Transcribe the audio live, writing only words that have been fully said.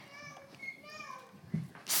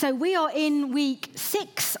So we are in week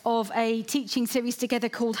 6 of a teaching series together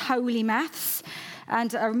called Holy Maths.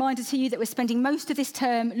 And a reminder to you that we're spending most of this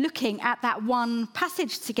term looking at that one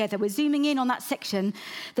passage together. We're zooming in on that section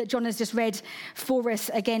that John has just read for us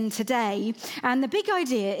again today. And the big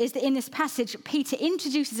idea is that in this passage, Peter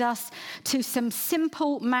introduces us to some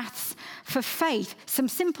simple maths for faith, some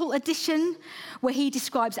simple addition where he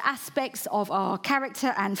describes aspects of our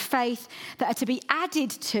character and faith that are to be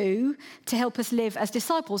added to help us live as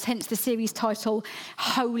disciples, hence the series title,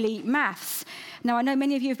 Holy Maths. Now, I know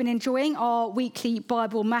many of you have been enjoying our weekly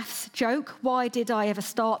Bible maths joke. Why did I ever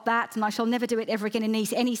start that? And I shall never do it ever again in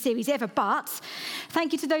any series ever. But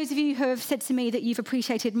thank you to those of you who have said to me that you've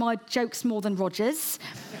appreciated my jokes more than Roger's.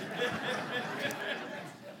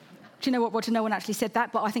 Do you know what, Roger? No one actually said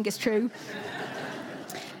that, but I think it's true.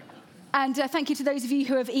 And thank you to those of you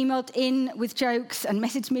who have emailed in with jokes and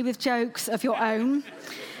messaged me with jokes of your own.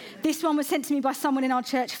 This one was sent to me by someone in our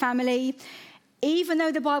church family. Even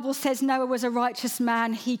though the Bible says Noah was a righteous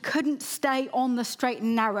man, he couldn't stay on the straight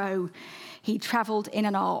and narrow. He travelled in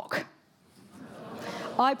an ark.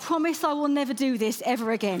 I promise I will never do this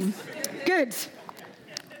ever again. Good.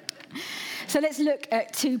 So let's look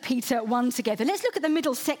at 2 Peter 1 together. Let's look at the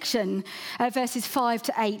middle section, verses 5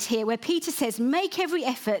 to 8 here, where Peter says, make every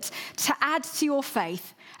effort to add to your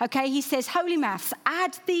faith. Okay, he says, holy maths,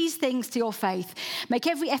 add these things to your faith. Make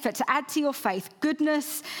every effort to add to your faith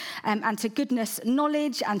goodness, and to goodness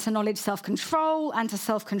knowledge, and to knowledge self-control, and to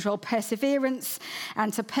self-control perseverance,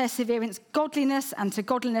 and to perseverance godliness, and to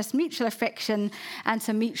godliness mutual affection, and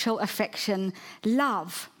to mutual affection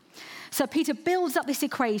love. So Peter builds up this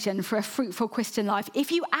equation for a fruitful Christian life.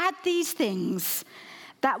 If you add these things,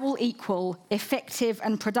 that will equal effective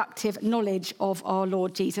and productive knowledge of our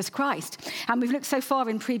Lord Jesus Christ. And we've looked so far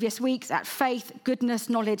in previous weeks at faith, goodness,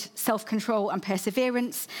 knowledge, self-control, and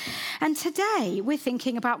perseverance. And today we're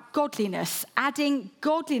thinking about godliness, adding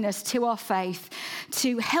godliness to our faith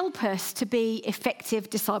to help us to be effective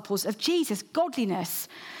disciples of Jesus. Godliness,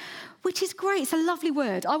 which is great. It's a lovely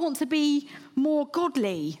word. I want to be more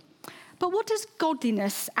godly. But what does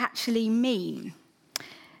godliness actually mean?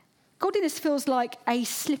 Godliness feels like a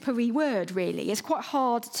slippery word, really. It's quite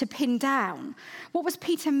hard to pin down. What was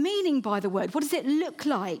Peter meaning by the word? What does it look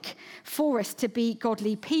like for us to be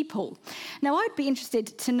godly people? Now, I'd be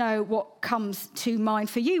interested to know what comes to mind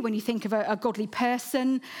for you when you think of a godly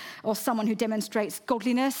person or someone who demonstrates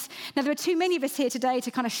godliness. Now, there are too many of us here today to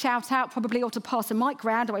kind of shout out probably or to pass a mic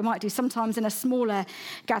round, or we might do sometimes in a smaller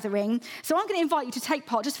gathering. So I'm going to invite you to take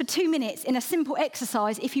part just for 2 minutes in a simple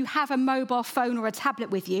exercise if you have a mobile phone or a tablet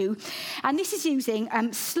with you. And this is using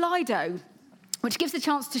Slido, which gives the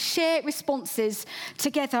chance to share responses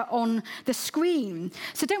together on the screen.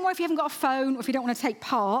 So don't worry if you haven't got a phone or if you don't want to take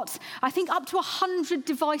part. I think up to 100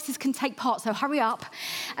 devices can take part, so hurry up.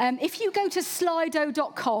 If you go to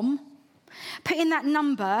slido.com, put in that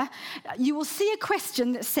number, you will see a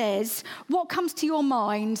question that says, what comes to your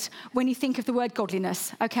mind when you think of the word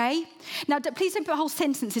godliness, okay? Now, please don't put whole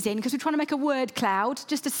sentences in, because we're trying to make a word cloud,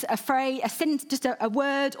 just a phrase, a sentence, just a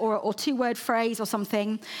word or two-word phrase or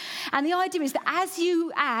something. And the idea is that as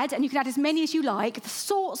you add, and you can add as many as you like, the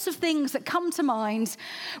sorts of things that come to mind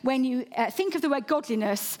when you think of the word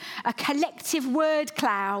godliness, a collective word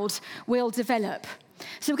cloud will develop.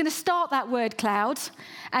 So we're going to start that word cloud,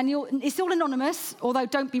 and it's all anonymous, although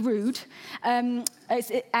don't be rude. And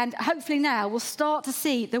hopefully now we'll start to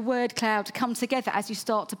see the word cloud come together as you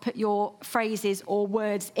start to put your phrases or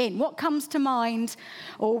words in. What comes to mind?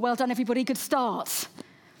 Oh, well done, everybody. Good start.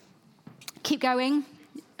 Keep going.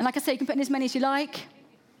 And like I say, you can put in as many as you like.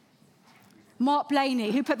 Mark Blaney,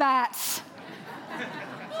 who put that?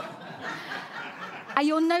 And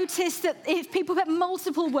you'll notice that if people put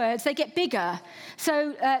multiple words, they get bigger.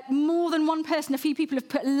 So more than one person, a few people have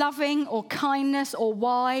put loving or kindness or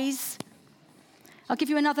wise. I'll give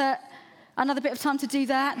you another bit of time to do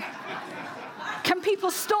that. Can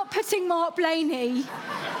people stop putting Mark Blaney?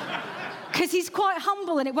 Because he's quite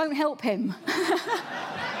humble and it won't help him.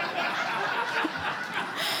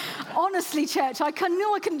 Honestly, church, I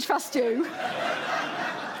knew I couldn't trust you.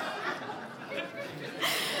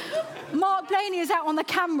 Mark Blaney is out on the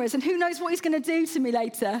cameras, and who knows what he's going to do to me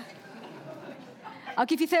later. I'll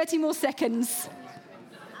give you 30 more seconds.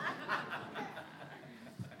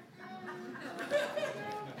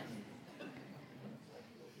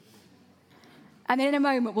 And then in a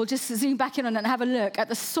moment, we'll just zoom back in on it and have a look at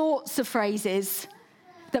the sorts of phrases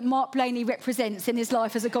that Mark Blaney represents in his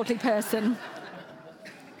life as a godly person.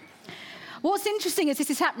 What's interesting as this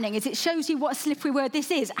is happening is it shows you what a slippery word this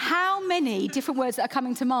is. How many different words that are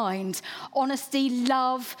coming to mind? Honesty,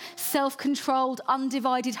 love, self-controlled,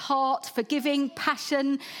 undivided heart, forgiving,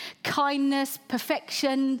 passion, kindness,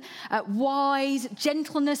 perfection, wise,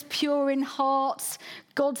 gentleness, pure in heart,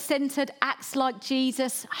 God-centered, acts like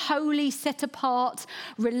Jesus, holy, set apart,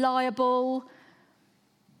 reliable,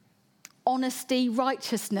 honesty,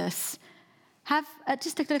 righteousness.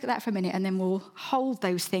 Just take a look at that for a minute and then we'll hold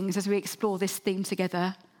those things as we explore this theme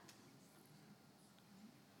together.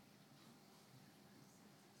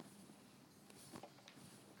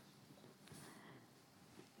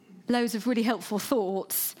 Loads of really helpful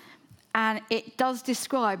thoughts, and it does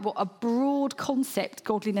describe what a broad concept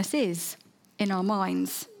godliness is in our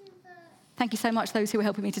minds. Thank you so much, those who are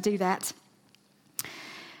helping me to do that.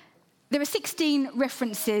 There are 16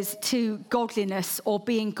 references to godliness or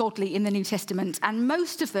being godly in the New Testament, and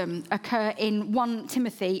most of them occur in 1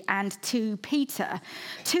 Timothy and 2 Peter.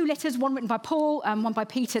 2 letters, one written by Paul and one by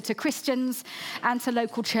Peter to Christians and to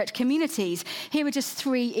local church communities. Here are just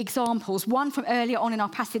 3 examples. One from earlier on in our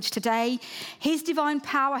passage today. His divine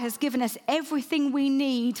power has given us everything we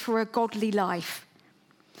need for a godly life.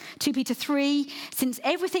 2 Peter 3, since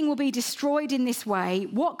everything will be destroyed in this way,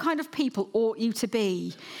 what kind of people ought you to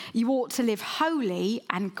be? You ought to live holy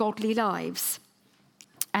and godly lives.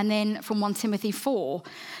 And then from 1 Timothy 4,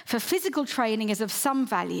 for physical training is of some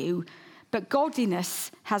value, but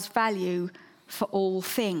godliness has value for all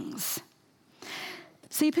things.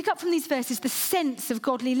 So you pick up from these verses the sense of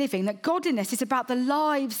godly living, that godliness is about the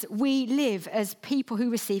lives we live as people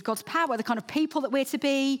who receive God's power, the kind of people that we're to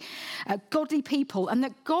be, godly people, and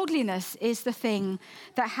that godliness is the thing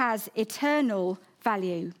that has eternal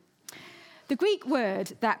value. The Greek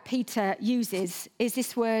word that Peter uses is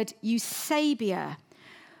this word eusebia,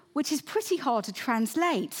 which is pretty hard to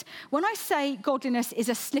translate. When I say godliness is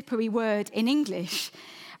a slippery word in English,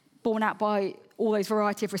 borne out by all those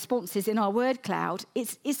variety of responses in our word cloud,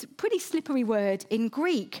 it's a pretty slippery word in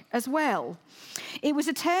Greek as well. It was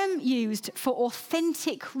a term used for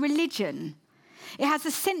authentic religion. It has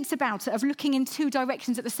a sense about it of looking in 2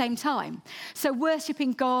 directions at the same time. So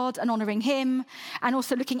worshipping God and honouring him, and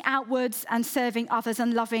also looking outwards and serving others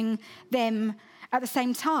and loving them at the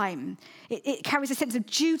same time. It carries a sense of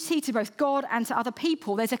duty to both God and to other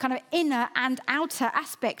people. There's a kind of inner and outer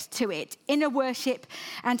aspect to it, inner worship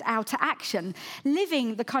and outer action,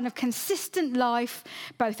 living the kind of consistent life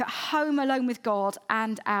both at home alone with God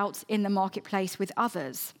and out in the marketplace with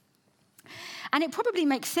others. And it probably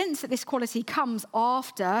makes sense that this quality comes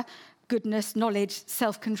after goodness, knowledge,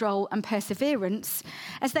 self-control, and perseverance,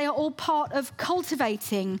 as they are all part of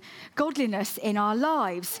cultivating godliness in our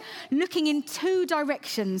lives, looking in 2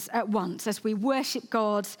 directions at once as we worship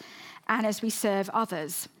God and as we serve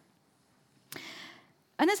others.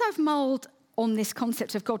 And as I've mulled on this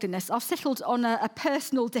concept of godliness, I've settled on a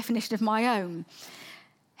personal definition of my own,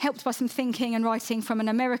 helped by some thinking and writing from an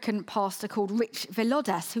American pastor called Rich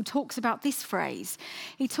Villodas, who talks about this phrase.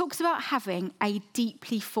 He talks about having a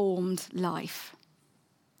deeply formed life.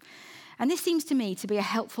 And this seems to me to be a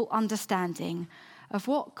helpful understanding of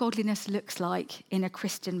what godliness looks like in a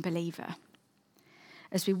Christian believer.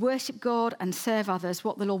 As we worship God and serve others,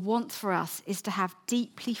 what the Lord wants for us is to have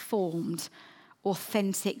deeply formed,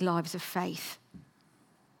 authentic lives of faith.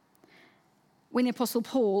 When the Apostle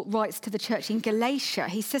Paul writes to the church in Galatia,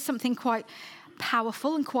 he says something quite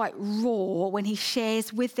powerful and quite raw when he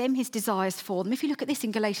shares with them his desires for them. If you look at this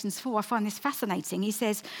in Galatians 4, I find this fascinating. He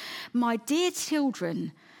says, "My dear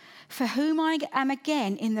children, for whom I am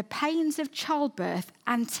again in the pains of childbirth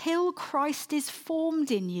until Christ is formed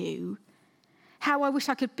in you, how I wish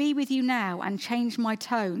I could be with you now and change my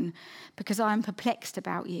tone because I am perplexed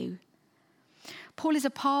about you." Paul is a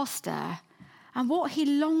pastor, and what he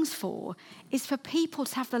longs for is for people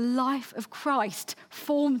to have the life of Christ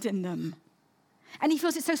formed in them. And he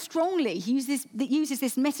feels it so strongly. He uses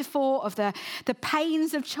this metaphor of the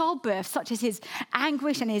pains of childbirth, such as his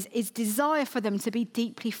anguish and his desire for them to be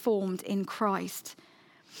deeply formed in Christ.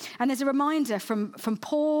 And there's a reminder from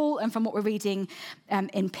Paul and from what we're reading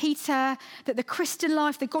in Peter that the Christian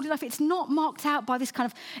life, the godly life, it's not marked out by this kind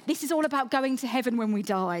of, this is all about going to heaven when we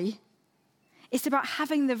die. It's about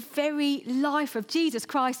having the very life of Jesus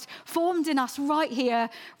Christ formed in us right here,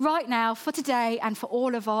 right now, for today and for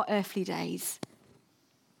all of our earthly days.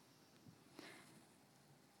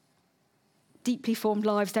 Deeply formed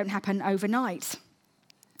lives don't happen overnight.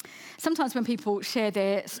 Sometimes when people share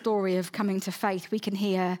their story of coming to faith, we can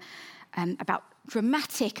hear about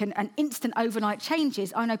dramatic and instant overnight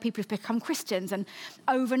changes. I know people have become Christians, and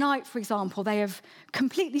overnight, for example, they have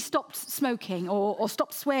completely stopped smoking or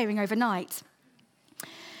stopped swearing overnight.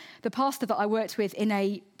 The pastor that I worked with in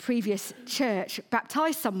a previous church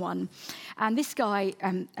baptised someone, and this guy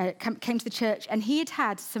came to the church, and he had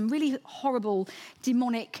had some really horrible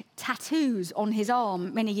demonic tattoos on his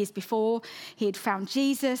arm many years before. He had found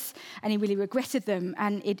Jesus, and he really regretted them,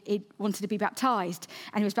 and it wanted to be baptised.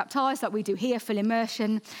 And he was baptised like we do here, full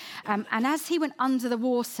immersion. And as he went under the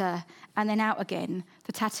water and then out again,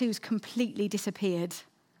 the tattoos completely disappeared.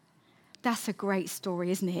 That's a great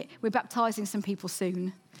story, isn't it? We're baptising some people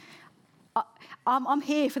soon. I'm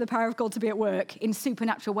here for the power of God to be at work in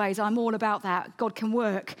supernatural ways. I'm all about that. God can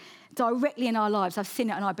work directly in our lives. I've seen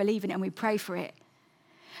it and I believe in it and we pray for it.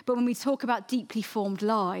 But when we talk about deeply formed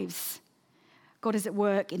lives, God is at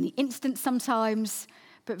work in the instant sometimes,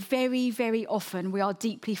 but very, very often we are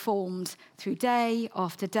deeply formed through day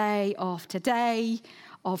after day after day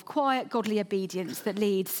of quiet, godly obedience that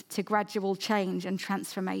leads to gradual change and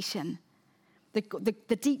transformation.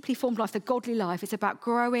 The deeply formed life, the godly life, is about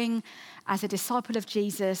growing as a disciple of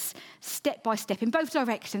Jesus, step by step, in both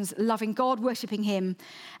directions, loving God, worshipping him,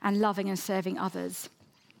 and loving and serving others.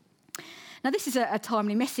 Now, this is a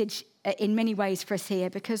timely message in many ways for us here,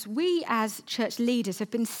 because we as church leaders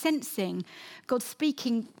have been sensing God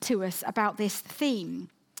speaking to us about this theme.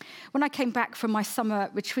 When I came back from my summer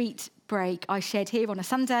retreat break, I shared here on a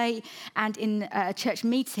Sunday and in a church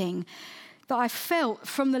meeting that I felt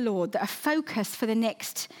from the Lord that a focus for the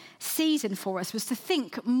next season for us was to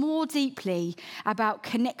think more deeply about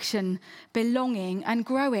connection, belonging, and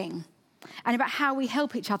growing, and about how we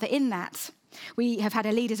help each other in that. We have had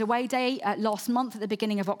a Leaders Away Day last month at the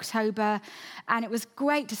beginning of October, and it was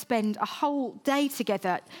great to spend a whole day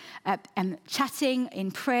together chatting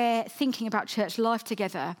in prayer, thinking about church life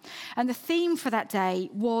together. And the theme for that day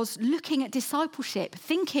was looking at discipleship,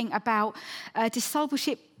 thinking about a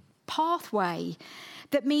discipleship pathway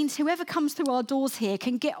that means whoever comes through our doors here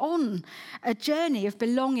can get on a journey of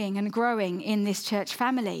belonging and growing in this church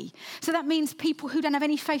family. So that means people who don't have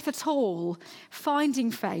any faith at all finding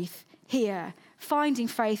faith here, finding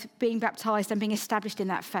faith, being baptised and being established in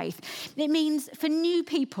that faith. It means for new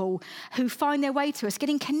people who find their way to us,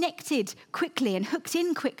 getting connected quickly and hooked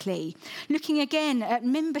in quickly, looking again at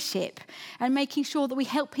membership and making sure that we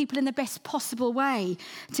help people in the best possible way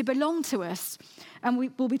to belong to us. And we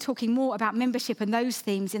will be talking more about membership and those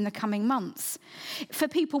themes in the coming months. For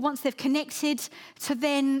people, once they've connected, to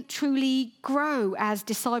then truly grow as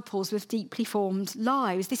disciples with deeply formed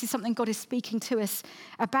lives. This is something God is speaking to us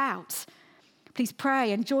about. Please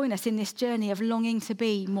pray and join us in this journey of longing to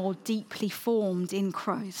be more deeply formed in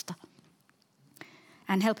Christ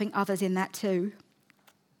and helping others in that too.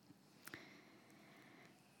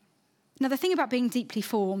 Now, the thing about being deeply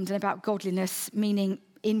formed and about godliness, meaning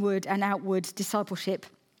inward and outward discipleship,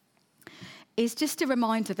 is just a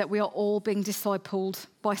reminder that we are all being discipled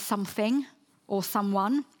by something or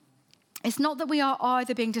someone. It's not that we are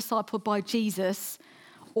either being discipled by Jesus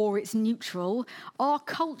or it's neutral. Our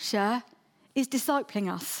culture is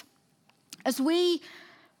discipling us. As we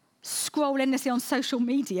scroll endlessly on social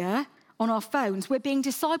media, on our phones, we're being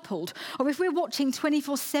discipled. Or if we're watching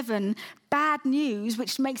 24/7 bad news,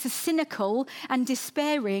 which makes us cynical and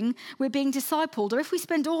despairing, we're being discipled. Or if we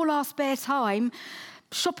spend all our spare time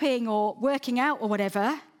shopping or working out or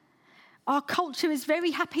whatever, our culture is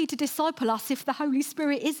very happy to disciple us if the Holy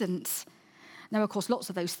Spirit isn't. Now, of course, lots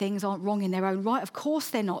of those things aren't wrong in their own right. Of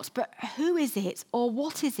course they're not. But who is it or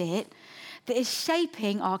what is it that is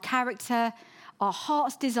shaping our character, our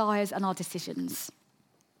heart's desires and our decisions?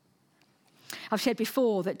 I've shared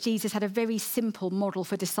before that Jesus had a very simple model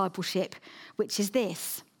for discipleship, which is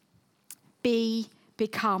this: be,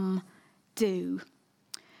 become, do.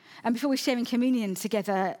 And before we're sharing communion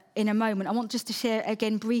together in a moment, I want just to share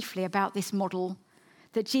again briefly about this model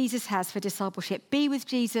that Jesus has for discipleship. Be with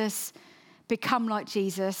Jesus, become like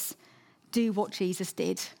Jesus, do what Jesus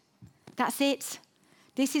did. That's it.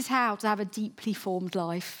 This is how to have a deeply formed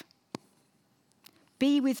life.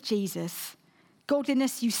 Be with Jesus.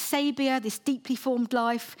 Godliness, eusebia, this deeply formed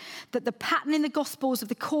life, that the pattern in the Gospels of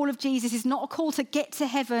the call of Jesus is not a call to get to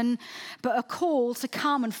heaven, but a call to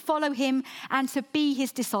come and follow him and to be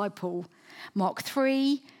his disciple. Mark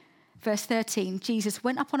 3, verse 13, Jesus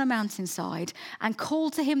went up on a mountainside and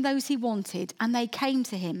called to him those he wanted, and they came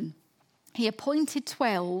to him. He appointed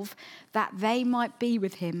 12 that they might be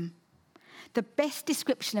with him. The best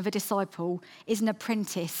description of a disciple is an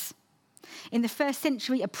apprentice. In the first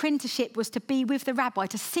century, apprenticeship was to be with the rabbi,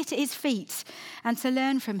 to sit at his feet and to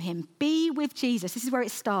learn from him. Be with Jesus. This is where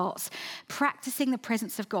it starts. Practicing the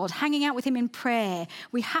presence of God, hanging out with him in prayer.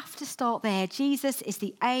 We have to start there. Jesus is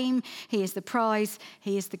the aim. He is the prize.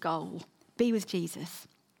 He is the goal. Be with Jesus.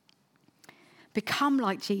 Become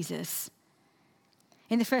like Jesus.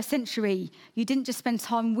 In the first century, you didn't just spend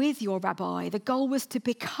time with your rabbi. The goal was to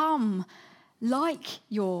become like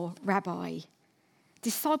your rabbi.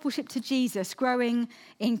 Discipleship to Jesus, growing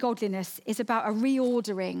in godliness, is about a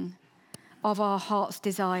reordering of our heart's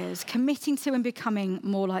desires, committing to and becoming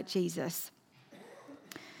more like Jesus.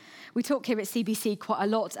 We talk here at CBC quite a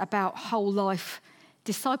lot about whole life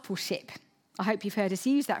discipleship. I hope you've heard us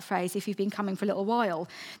use that phrase if you've been coming for a little while,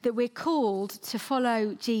 that we're called to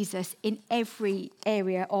follow Jesus in every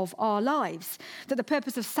area of our lives. That the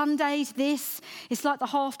purpose of Sundays, it's like the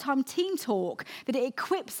halftime team talk, that it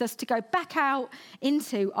equips us to go back out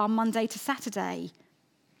into our Monday to Saturday.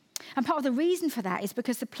 And part of the reason for that is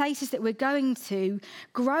because the places that we're going to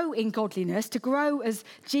grow in godliness, to grow as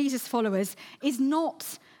Jesus followers, is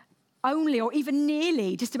not only or even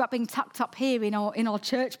nearly just about being tucked up here in our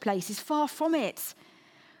church places. Far from it.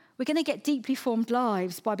 We're going to get deeply formed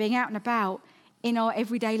lives by being out and about in our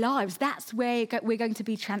everyday lives. That's where we're going to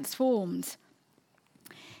be transformed.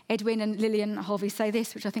 Edwin and Lillian Harvey say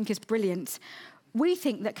this, which I think is brilliant. We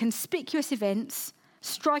think that conspicuous events,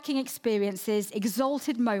 striking experiences,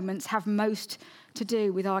 exalted moments have most to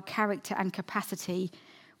do with our character and capacity.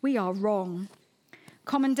 We are wrong.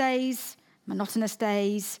 Common days, monotonous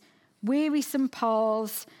days, wearisome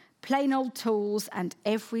paths, plain old tools, and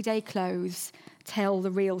everyday clothes tell the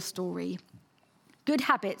real story. Good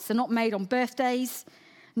habits are not made on birthdays,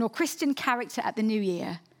 nor Christian character at the new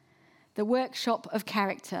year. The workshop of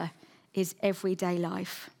character is everyday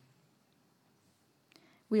life.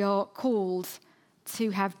 We are called to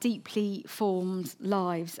have deeply formed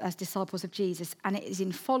lives as disciples of Jesus, and it is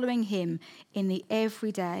in following him in the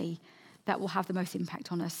everyday that will have the most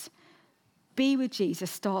impact on us. Be with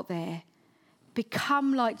Jesus, start there.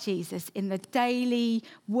 Become like Jesus in the daily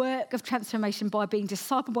work of transformation by being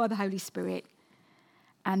discipled by the Holy Spirit,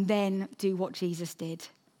 and then do what Jesus did.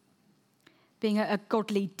 Being a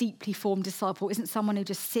godly, deeply formed disciple isn't someone who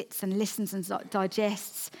just sits and listens and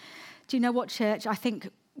digests. Do you know what, church? I think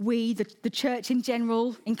we, the church in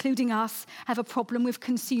general, including us, have a problem with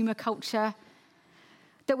consumer culture.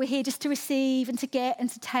 That we're here just to receive and to get and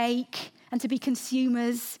to take and to be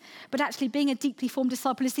consumers. But actually being a deeply formed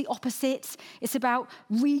disciple is the opposite. It's about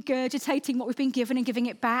regurgitating what we've been given and giving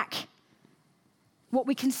it back. What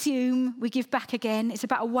we consume, we give back again. It's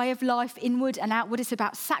about a way of life, inward and outward. It's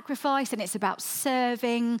about sacrifice and it's about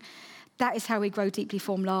serving. That is how we grow deeply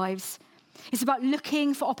formed lives. It's about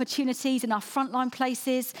looking for opportunities in our frontline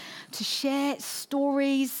places to share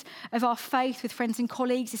stories of our faith with friends and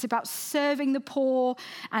colleagues. It's about serving the poor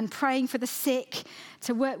and praying for the sick,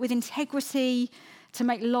 to work with integrity, to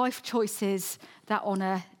make life choices that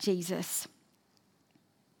honour Jesus.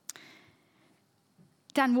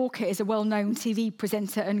 Dan Walker is a well-known TV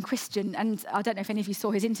presenter and Christian, and I don't know if any of you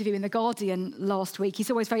saw his interview in The Guardian last week. He's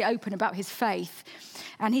always very open about his faith.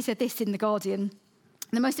 And he said this in The Guardian: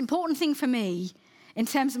 "The most important thing for me in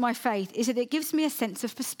terms of my faith is that it gives me a sense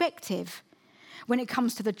of perspective. When it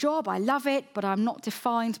comes to the job, I love it, but I'm not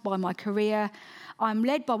defined by my career. I'm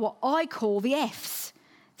led by what I call the F's.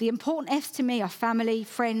 The important F's to me are family,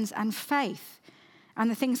 friends, and faith.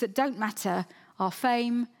 And the things that don't matter are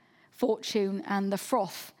fame, fortune, and the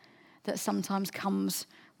froth that sometimes comes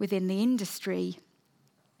within the industry."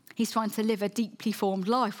 He's trying to live a deeply formed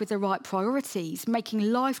life with the right priorities,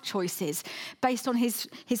 making life choices based on his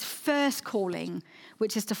first calling,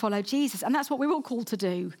 which is to follow Jesus. And that's what we're all called to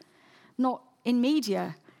do. Not in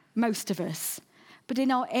media, most of us, but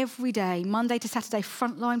in our everyday, Monday to Saturday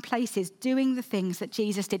frontline places, doing the things that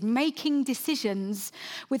Jesus did, making decisions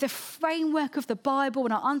with a framework of the Bible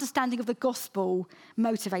and our understanding of the gospel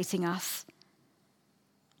motivating us.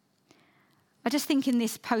 I just think in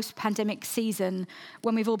this post-pandemic season,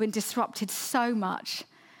 when we've all been disrupted so much,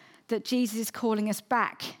 that Jesus is calling us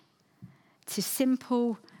back to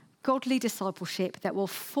simple, godly discipleship that will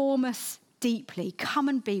form us deeply. Come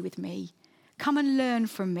and be with me. Come and learn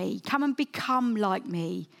from me. Come and become like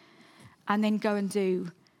me. And then go and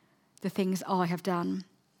do the things I have done.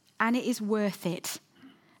 And it is worth it.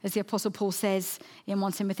 As the Apostle Paul says in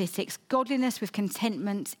 1 Timothy 6, godliness with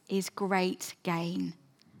contentment is great gain.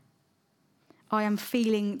 I am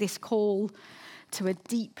feeling this call to a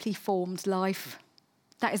deeply formed life.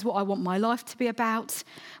 That is what I want my life to be about.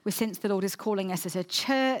 We sense the Lord is calling us as a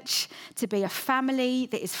church to be a family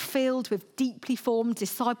that is filled with deeply formed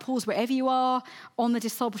disciples wherever you are on the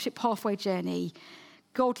discipleship pathway journey.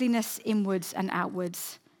 Godliness inwards and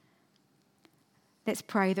outwards. Let's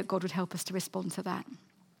pray that God would help us to respond to that.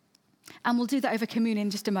 And we'll do that over communion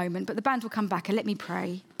in just a moment, but the band will come back and let me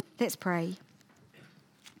pray. Let's pray.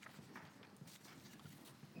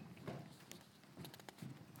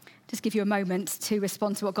 Just give you a moment to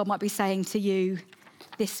respond to what God might be saying to you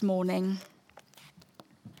this morning.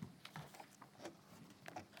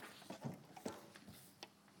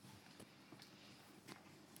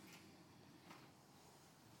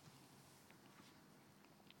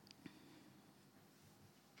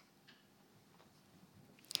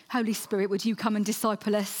 Holy Spirit, would you come and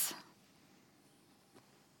disciple us?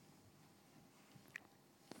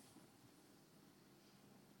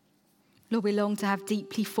 Lord, we long to have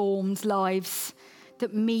deeply formed lives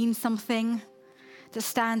that mean something, that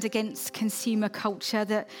stand against consumer culture,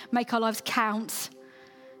 that make our lives count.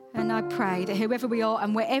 And I pray that whoever we are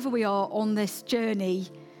and wherever we are on this journey,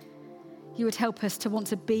 you would help us to want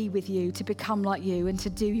to be with you, to become like you, and to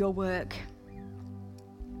do your work.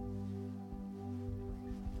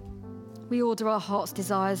 We order our heart's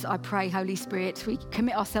desires, I pray, Holy Spirit. We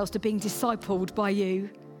commit ourselves to being discipled by you.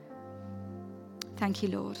 Thank you,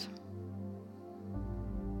 Lord.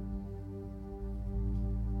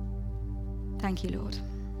 Thank you, Lord.